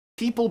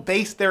people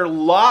base their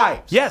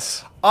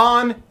lives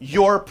on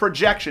your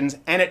projections,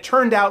 and it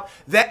turned out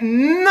that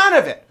none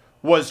of it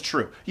was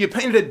true. You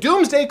painted a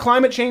doomsday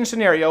climate change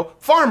scenario,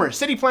 farmers,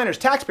 city planners,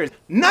 taxpayers,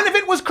 none of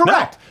it was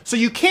correct. No. So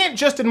you can't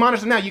just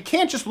admonish them now. You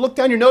can't just look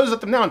down your nose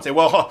at them now and say,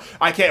 well,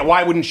 I can't,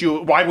 why wouldn't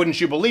you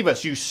believe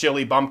us, you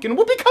silly bumpkin?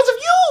 Well, because of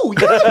you!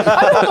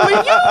 I don't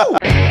believe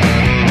you!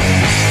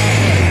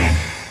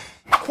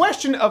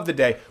 Question of the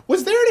day.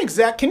 Was there an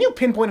exact, can you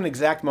pinpoint an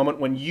exact moment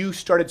when you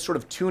started sort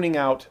of tuning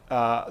out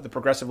the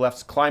progressive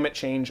left's climate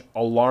change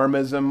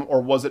alarmism,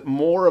 or was it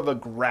more of a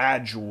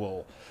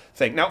gradual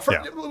thing? Now,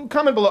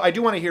 comment below. I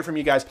do want to hear from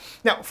you guys.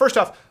 Now, first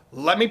off,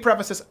 let me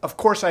preface this. Of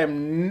course, I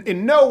am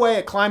in no way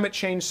a climate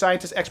change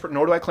scientist expert,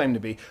 nor do I claim to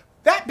be.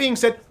 That being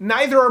said,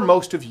 neither are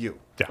most of you.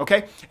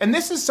 Okay? And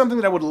this is something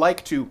that I would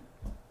like to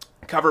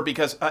cover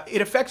because it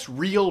affects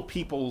real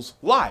people's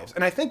lives.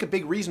 And I think a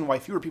big reason why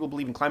fewer people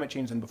believe in climate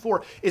change than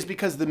before is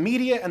because the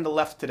media and the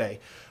left today,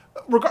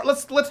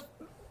 let's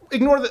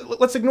ignore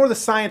the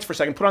science for a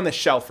second. Put on the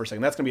shelf for a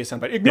second. That's going to be a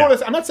soundbite. Ignore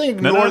this. I'm not saying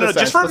ignore the science.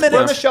 Just for a minute. Put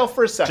on the shelf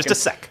for a second. Just a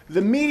sec.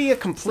 The media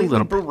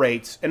completely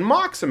berates and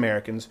mocks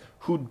Americans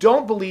who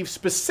don't believe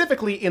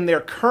specifically in their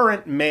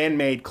current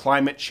man-made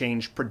climate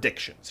change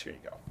predictions. Here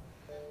you go.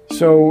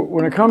 So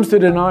when it comes to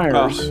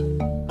deniers,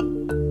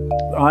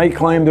 I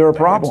claim they're a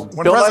problem.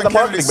 When President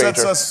Kennedy set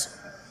us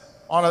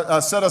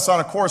on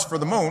a course for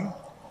the moon,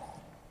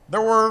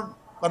 there were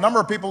a number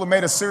of people who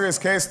made a serious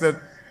case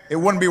that it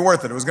wouldn't be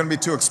worth it. It was going to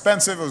be too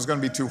expensive. It was going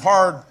to be too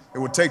hard. It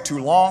would take too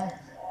long.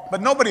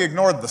 But nobody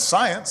ignored the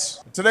science.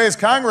 Today's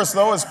Congress,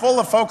 though, is full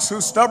of folks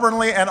who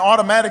stubbornly and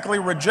automatically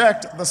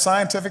reject the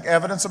scientific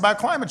evidence about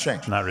climate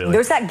change. Not really.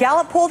 There's that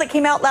Gallup poll that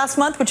came out last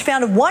month, which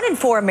found 1 in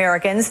 4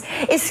 Americans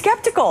is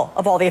skeptical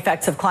of all the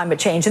effects of climate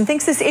change and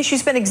thinks this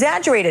issue's been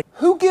exaggerated.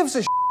 Who gives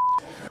a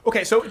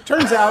Okay, so it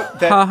turns out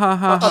that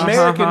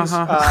Americans,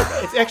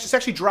 it's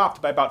actually dropped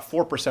by about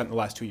 4% in the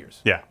last 2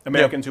 years.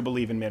 Americans who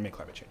believe in man-made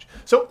climate change.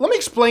 So let me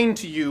explain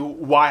to you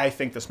why I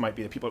think this might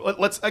be the people.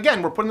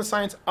 Again, we're putting the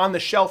science on the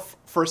shelf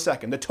for a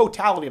second, the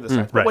totality of the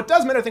science. But what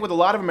does matter, I think, with a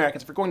lot of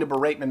Americans, if we're going to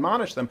berate and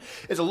admonish them,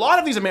 is a lot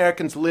of these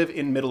Americans live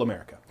in middle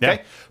America,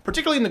 okay?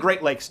 Particularly in the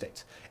Great Lakes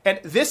states. And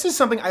this is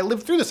something, I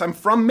lived through this. I'm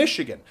from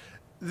Michigan.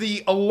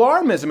 The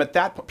alarmism at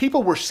that point,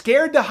 people were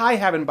scared to high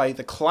heaven by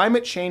the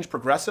climate change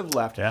progressive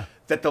left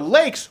that the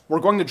lakes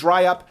were going to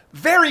dry up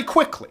very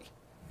quickly.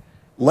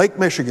 Lake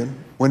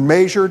Michigan, when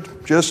measured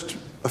just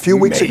a few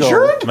weeks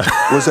ago,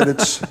 was at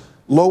its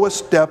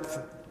lowest depth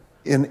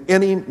in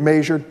any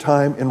measured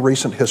time in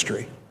recent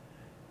history.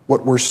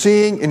 What we're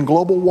seeing in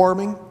global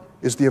warming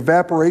is the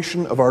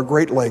evaporation of our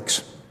Great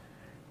Lakes.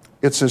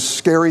 It's a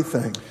scary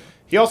thing.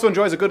 He also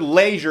enjoys a good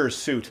leisure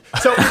suit.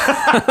 So,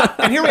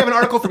 and here we have an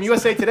article from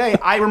USA Today.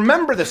 I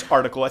remember this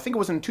article. I think it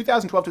was in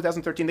 2012,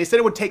 2013. They said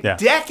it would take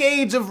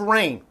decades of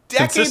rain,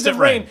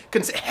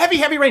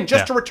 heavy rain,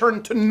 just to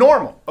return to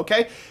normal,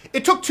 okay?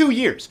 It took 2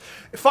 years.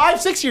 5,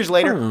 6 years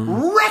later,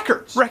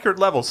 record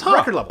levels.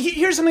 Record levels.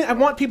 Here's something I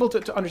want people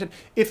to understand.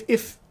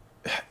 If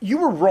you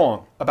were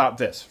wrong about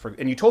this,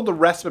 and you told the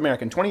rest of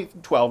America in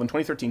 2012 and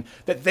 2013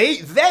 that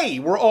they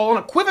were all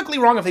unequivocally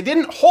wrong, if they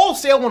didn't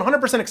wholesale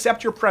 100%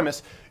 accept your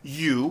premise,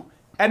 you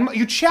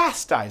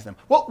chastise them.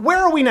 Well, where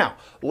are we now?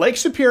 Lake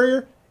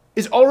Superior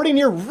is already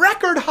near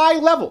record high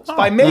levels.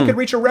 By May could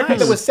reach a record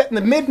that was set in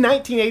the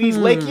mid-1980s.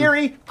 Lake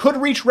Erie could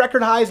reach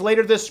record highs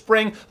later this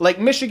spring. Lake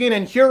Michigan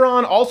and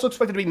Huron also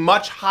expected to be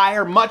much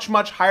higher, much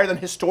higher than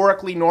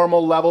historically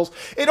normal levels.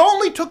 It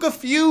only took a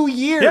few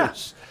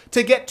years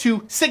to get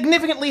to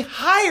significantly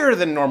higher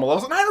than normal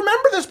levels. And I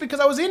remember this because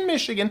I was in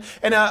Michigan,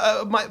 and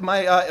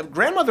my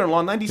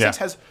grandmother-in-law, 96,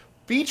 has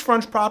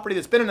beachfront property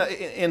that's been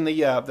in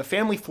the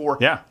family for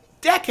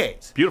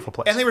decades. Beautiful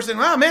place. And they were saying,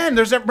 oh man,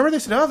 remember they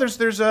said, oh, there's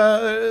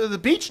the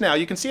beach now.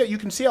 You can see it. You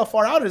can see how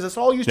far out it is. It's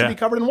all used to be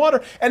covered in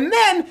water. And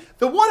then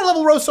the water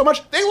level rose so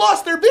much they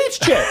lost their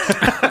beach chairs.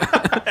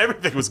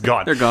 Everything was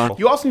gone. They're gone.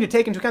 You also need to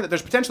take into account that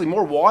there's potentially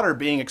more water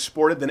being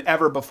exported than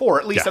ever before.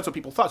 At least that's what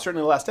people thought,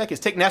 certainly in the last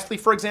decades. Take Nestle,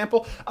 for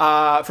example,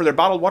 for their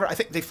bottled water. I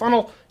think they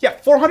funnel,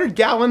 400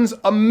 gallons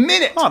a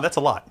minute. Oh, that's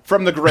a lot.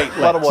 From the Great Lakes.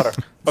 A lot of water.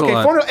 Okay,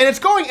 400, and it's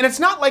going, and it's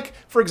not like,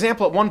 for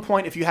example, at one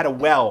point, if you had a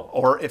well,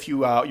 or if you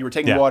were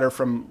taking water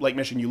from Lake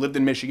Michigan, you lived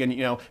in Michigan,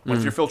 went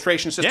through your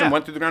filtration system,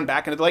 went through the ground,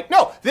 back into the lake.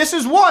 No, this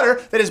is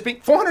water that is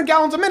being 400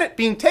 gallons a minute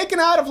being taken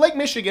out of Lake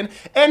Michigan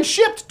and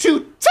shipped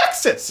to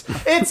Texas.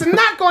 It's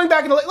not going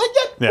back into the lake.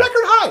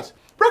 Record highs.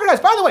 Record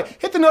highs. By the way,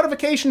 hit the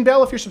notification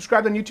bell if you're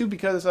subscribed on YouTube,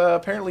 because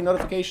apparently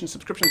notifications,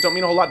 subscriptions don't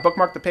mean a whole lot.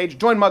 Bookmark the page.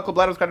 Join Mug Club,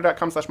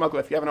 ladderscrowder.com/Mug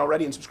Club if you haven't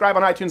already, and subscribe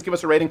on iTunes. Give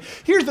us a rating.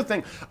 Here's the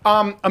thing.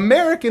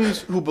 Americans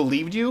who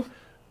believed you,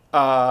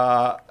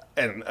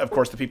 and of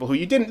course the people who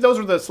you didn't, those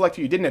are the select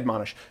few you didn't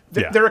admonish.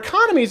 Their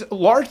economies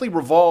largely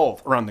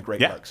revolve around the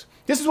Great Lakes.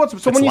 This is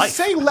what's, so when you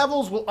say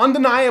levels will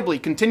undeniably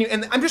continue,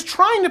 and I'm just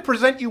trying to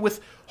present you with,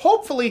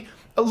 hopefully,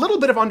 a little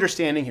bit of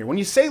understanding here. When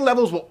you say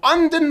levels will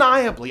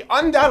undeniably,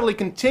 undoubtedly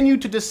continue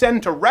to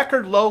descend to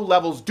record low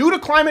levels due to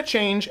climate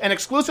change and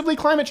exclusively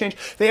climate change,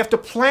 they have to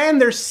plan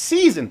their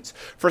seasons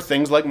for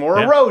things like more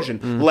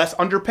erosion, less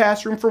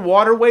underpass room for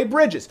waterway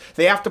bridges.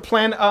 They have to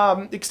plan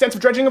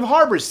extensive dredging of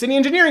harbors. City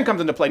engineering comes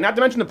into play. Not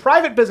to mention the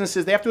private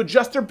businesses. They have to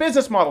adjust their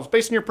business models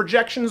based on your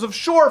projections of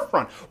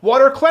shorefront,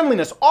 water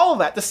cleanliness, all of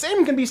that. The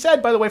same can be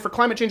said, by the way, for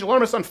climate change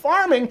alarmists on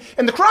farming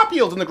and the crop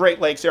yields in the Great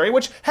Lakes area,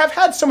 which have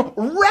had some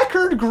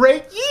record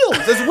great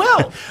yields as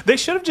well. They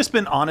should have just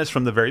been honest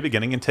from the very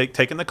beginning and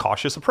taken the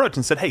cautious approach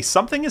and said, hey,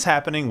 something is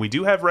happening. We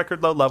do have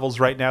record low levels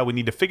right now. We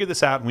need to figure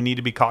this out and we need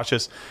to be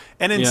cautious.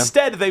 And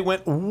instead they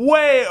went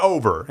way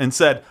over and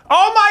said,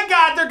 oh my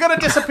God, they're going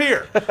to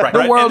disappear.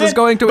 The world is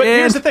going to end.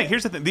 Here's the thing.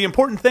 Here's the thing. The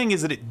important thing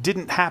is that it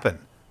didn't happen.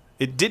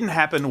 It didn't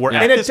happen.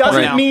 And it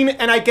doesn't mean,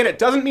 and I get it,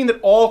 doesn't mean that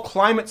all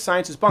climate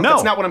science is bunk. No.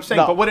 That's not what I'm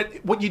saying. But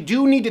what you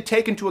do need to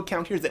take into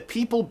account here is that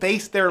people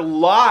base their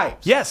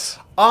lives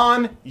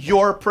on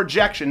your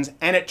projections,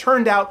 and it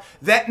turned out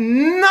that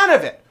none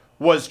of it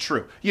was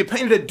true. You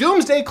painted a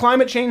doomsday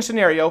climate change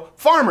scenario.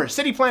 Farmers,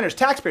 city planners,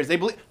 taxpayers, they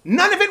believe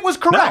none of it was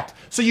correct. No.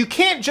 So you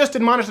can't just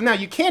admonish them now.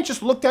 You can't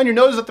just look down your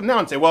nose at them now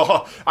and say,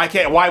 "Well, I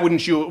can't. Why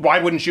wouldn't you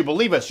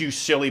believe us, you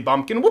silly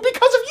bumpkin?" Well,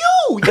 because of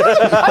you.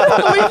 I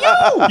don't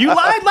believe you. You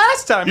lied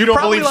last time. You don't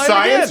believe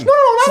science? Again. No,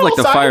 not This is like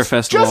the science, Fire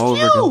Festival just all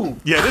over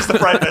again. Yeah, this is the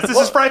Fry Fest. This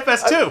is Fry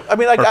Fest too. I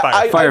mean,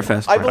 Fire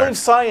Fest. I believe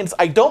science.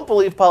 I don't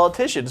believe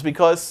politicians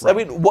because I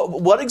mean,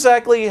 what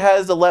exactly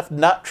has the left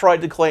not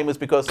tried to claim is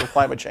because of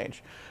climate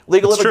change?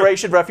 Legal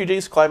immigration,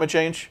 refugees, climite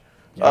change,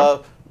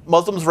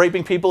 Muslims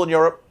raping people in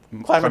Europe,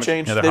 climate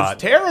change. Yeah,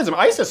 terrorism,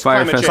 ISIS,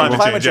 climate change.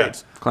 Climate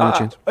change. Climate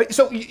change.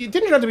 So it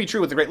didn't turn out to be true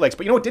with the Great Lakes,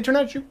 but you know what did turn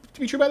out to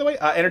be true, by the way?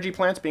 Energy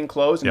plants being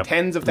closed and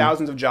tens of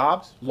thousands of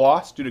jobs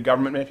lost due to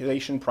government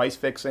manipulation, price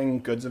fixing,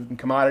 goods and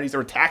commodities. There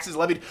were taxes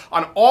levied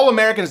on all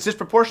Americans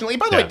disproportionately.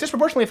 By the way,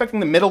 disproportionately affecting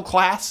the middle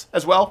class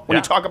as well. When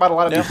you talk about a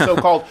lot of these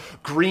so-called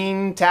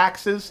green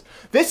taxes,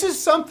 this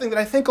is something that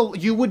I think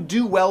you would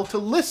do well to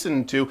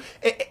listen to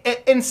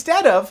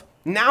instead of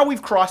now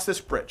we've crossed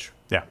this bridge.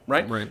 Yeah.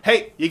 Right?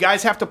 Hey, you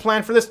guys have to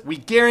plan for this. We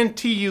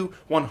guarantee you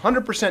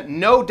 100%,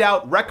 no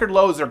doubt, record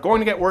lows are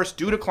going to get worse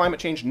due to climate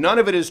change. None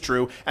of it is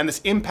true. And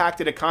this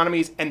impacted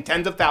economies and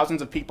tens of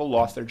thousands of people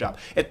lost their job.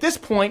 At this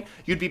point,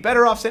 you'd be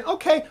better off saying,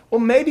 okay,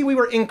 well, maybe we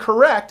were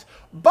incorrect,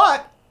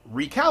 but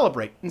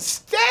recalibrate.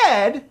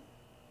 Instead,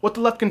 what the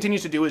left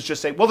continues to do is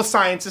just say, well, the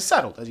science is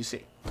settled, as you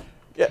see.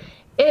 Yeah.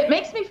 It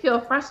makes me feel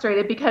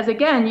frustrated because,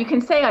 again, you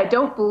can say I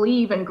don't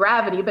believe in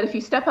gravity, but if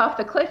you step off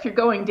the cliff, you're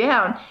going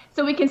down.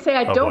 So we can say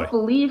I don't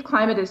believe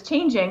climate is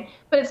changing,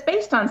 but it's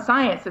based on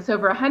science that's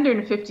over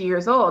 150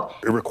 years old.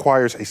 It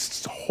requires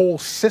a whole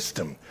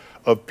system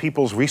of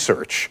people's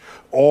research,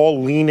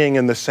 all leaning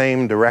in the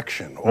same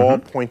direction, all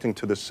pointing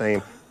to the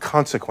same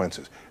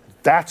consequences.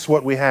 That's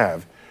what we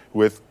have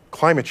with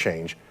climate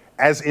change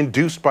as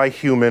induced by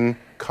human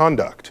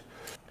conduct.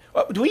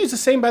 Do we use the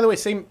same, by the way,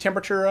 same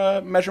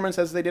temperature measurements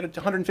as they did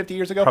 150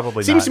 years ago?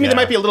 Probably Seems not, to me they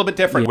might be a little bit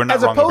different. We're not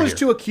as wrong over opposed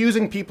to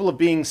accusing people of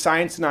being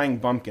science-denying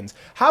bumpkins,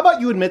 how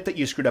about you admit that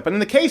you screwed up? And in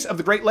the case of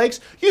the Great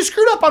Lakes, you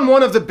screwed up on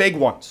one of the big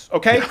ones,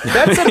 okay?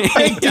 That's a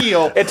big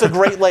deal. It's a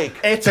Great Lake.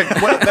 It's a,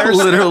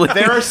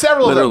 there are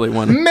several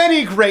of them.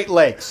 Many Great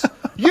Lakes.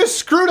 You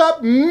screwed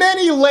up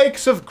many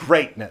lakes of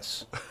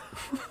greatness.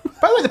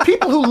 By the way, the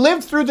people who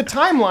lived through the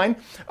timeline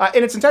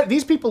in its entirety,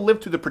 these people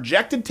lived through the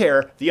projected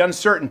terror, the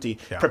uncertainty,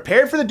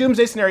 prepared for the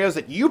doomsday scenarios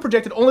that you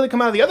projected only to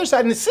come out of the other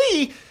side and to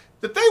see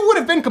that they would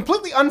have been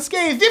completely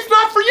unscathed if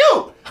not for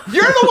you.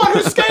 You're the one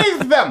who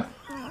scathed them.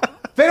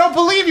 They don't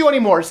believe you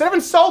anymore. Instead of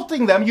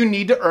insulting them, you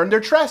need to earn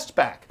their trust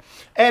back.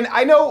 And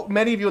I know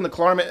many of you in the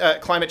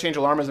climate change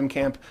alarmism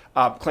camp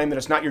claim that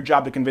it's not your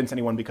job to convince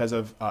anyone because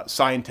of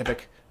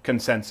scientific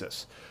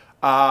consensus.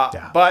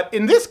 But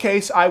in this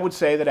case, I would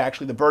say that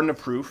actually the burden of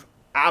proof,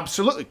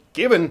 absolutely,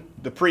 given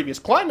the previous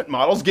climate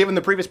models, given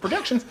the previous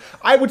projections,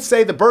 I would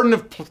say the burden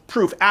of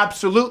proof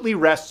absolutely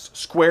rests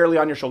squarely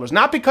on your shoulders.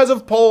 Not because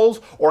of polls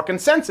or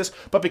consensus,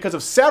 but because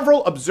of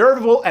several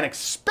observable and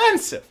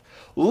expensive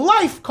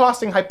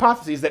life-costing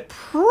hypotheses that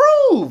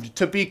proved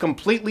to be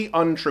completely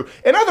untrue.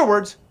 In other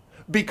words,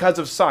 because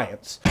of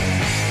science.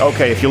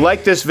 Okay, if you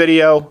like this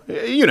video,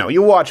 you know,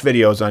 you watch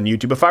videos on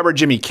YouTube. If I were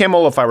Jimmy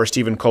Kimmel, if I were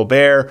Stephen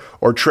Colbert,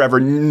 or Trevor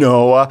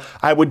Noah,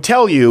 I would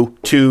tell you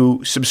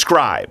to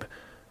subscribe.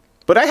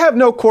 But I have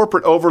no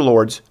corporate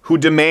overlords who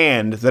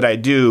demand that I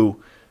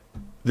do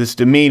this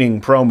demeaning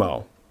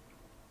promo.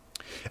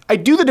 I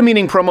do the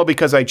demeaning promo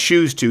because I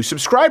choose to.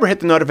 Subscribe or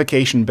hit the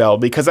notification bell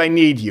because I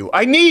need you.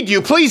 I need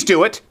you. Please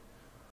do it.